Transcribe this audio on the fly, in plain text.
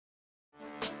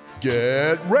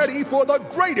Get ready for the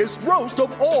greatest roast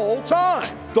of all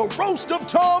time, the Roast of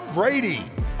Tom Brady,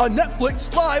 a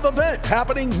Netflix live event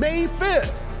happening May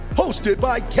 5th. Hosted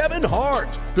by Kevin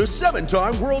Hart, the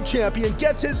 7-time world champion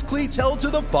gets his cleats held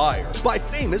to the fire by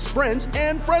famous friends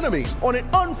and frenemies on an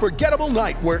unforgettable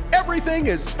night where everything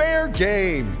is fair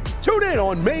game. Tune in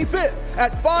on May 5th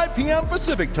at 5 p.m.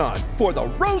 Pacific time for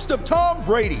the Roast of Tom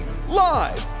Brady,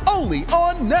 live only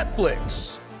on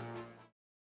Netflix.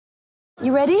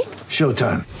 You ready?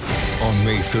 Showtime. On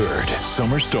May 3rd,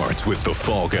 summer starts with The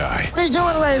Fall Guy. Let's do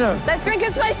it later. Let's drink a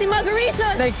spicy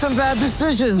margarita. Make some bad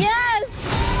decisions. Yes!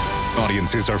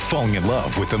 Audiences are falling in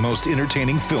love with the most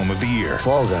entertaining film of the year.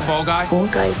 Fall Guy. Fall Guy? Fall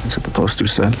Guy. That's what the poster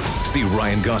said. See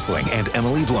Ryan Gosling and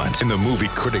Emily Blunt in the movie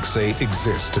critics say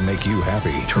exists to make you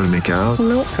happy. Trying to make it out?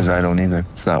 Nope. Because I don't either.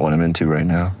 It's not what I'm into right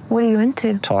now. What are you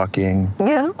into? Talking.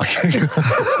 Yeah.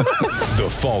 The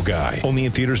Fall Guy. Only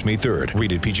in theaters May 3rd.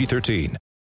 Rated PG-13.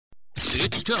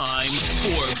 It's time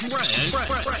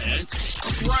for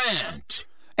Grant's Rant.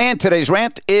 And today's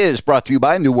rant is brought to you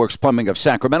by New Works Plumbing of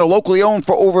Sacramento. Locally owned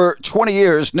for over 20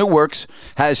 years, New Works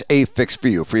has a fix for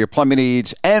you. For your plumbing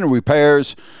needs and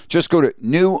repairs, just go to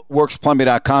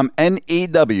newworksplumbing.com,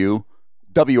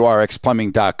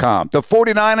 NEWWRXplumbing.com. The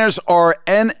 49ers are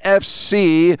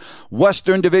NFC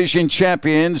Western Division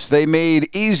champions. They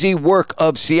made easy work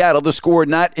of Seattle. The score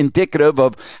not indicative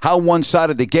of how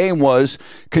one-sided the game was,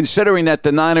 considering that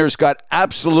the Niners got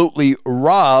absolutely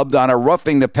robbed on a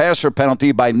roughing the passer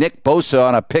penalty by Nick Bosa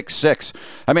on a pick six.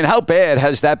 I mean, how bad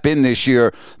has that been this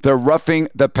year, the roughing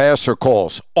the passer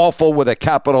calls? Awful with a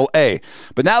capital A.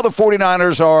 But now the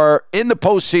 49ers are in the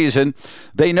postseason.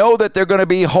 They know that they're going to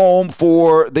be home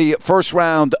for the first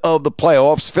round of the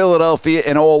playoffs. Philadelphia,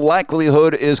 in all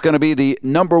likelihood, is going to be the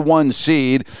number one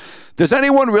seed. Does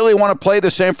anyone really want to play the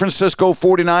San Francisco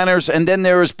 49ers? And then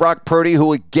there is Brock Purdy,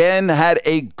 who again had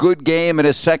a good game in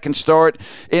his second start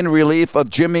in relief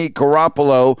of Jimmy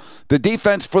Garoppolo. The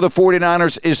defense for the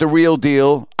 49ers is the real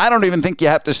deal. I don't even think you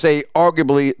have to say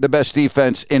arguably the best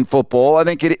defense in football. I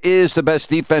think it is the best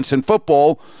defense in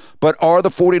football. But are the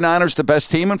 49ers the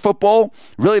best team in football?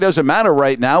 Really doesn't matter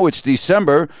right now. It's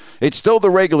December. It's still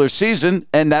the regular season,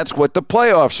 and that's what the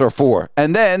playoffs are for.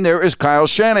 And then there is Kyle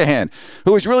Shanahan,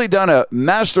 who has really done a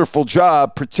masterful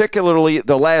job, particularly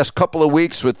the last couple of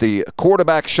weeks with the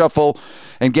quarterback shuffle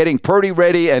and getting Purdy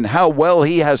ready and how well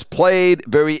he has played.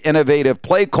 Very innovative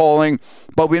play calling.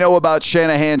 But we know about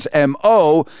Shanahan's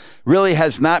M.O. really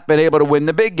has not been able to win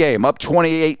the big game. Up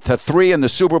 28-3 in the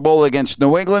Super Bowl against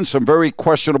New England. Some very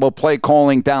questionable play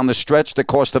calling down the stretch that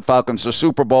cost the Falcons the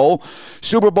Super Bowl.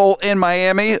 Super Bowl in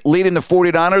Miami, leading the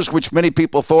 49ers, which many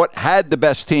people thought had the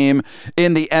best team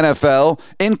in the NFL.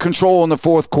 In control in the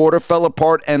fourth quarter, fell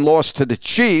apart and lost to the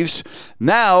Chiefs.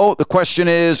 Now the question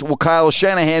is, will Kyle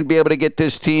Shanahan be able to get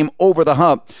this team over the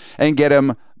hump and get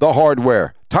him the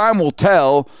hardware? Time will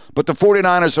tell, but the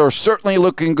 49ers are certainly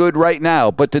looking good right now.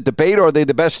 But the debate, are they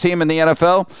the best team in the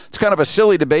NFL? It's kind of a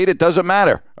silly debate. It doesn't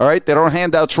matter, all right? They don't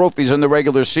hand out trophies in the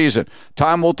regular season.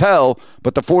 Time will tell,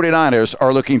 but the 49ers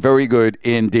are looking very good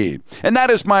indeed. And that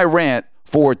is my rant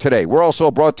for today. We're also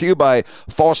brought to you by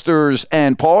Fosters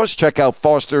and Paws. Check out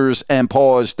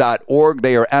fostersandpaws.org.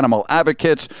 They are animal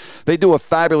advocates. They do a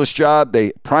fabulous job.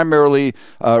 They primarily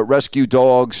rescue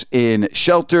dogs in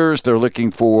shelters. They're looking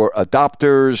for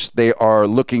adopters. They are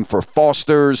looking for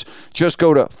fosters. Just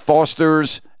go to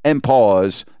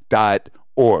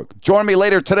fostersandpaws.org. Join me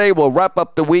later today. We'll wrap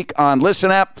up the week on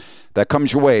Listen App. That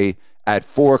comes your way at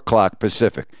 4 o'clock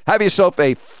Pacific. Have yourself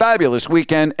a fabulous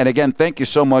weekend. And again, thank you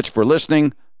so much for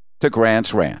listening to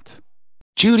Grant's Rant.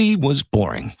 Judy was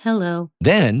boring. Hello.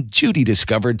 Then Judy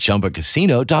discovered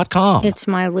ChumbaCasino.com. It's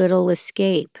my little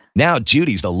escape. Now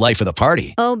Judy's the life of the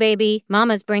party. Oh, baby,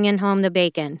 mama's bringing home the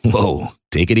bacon. Whoa,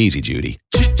 take it easy, Judy.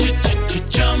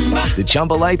 The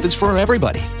Chumba life is for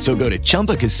everybody. So go to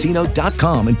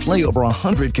ChumbaCasino.com and play over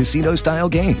 100 casino-style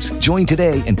games. Join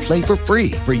today and play for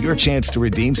free for your chance to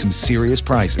redeem some serious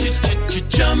prizes.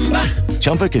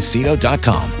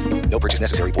 ChumbaCasino.com. No purchase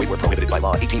necessary. Void where prohibited by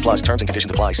law. 18 plus terms and conditions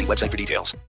apply. See website for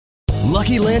details.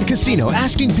 Lucky Land Casino,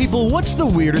 asking people, what's the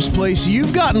weirdest place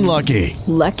you've gotten lucky?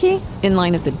 Lucky? In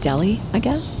line at the deli, I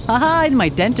guess? Aha, in my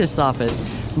dentist's office.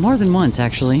 More than once,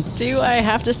 actually. Do I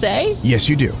have to say? Yes,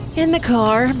 you do. In the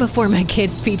car before my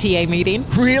kids' PTA meeting.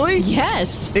 Really?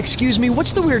 Yes. Excuse me,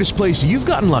 what's the weirdest place you've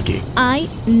gotten lucky? I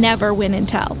never win and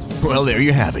tell. Well, there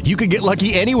you have it. You can get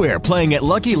lucky anywhere, playing at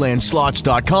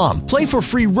LuckyLandSlots.com. Play for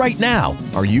free right now.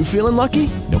 Are you feeling lucky?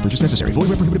 No purchase necessary. Void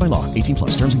where prohibited by law. 18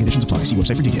 plus. Terms and conditions apply. See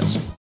website for details.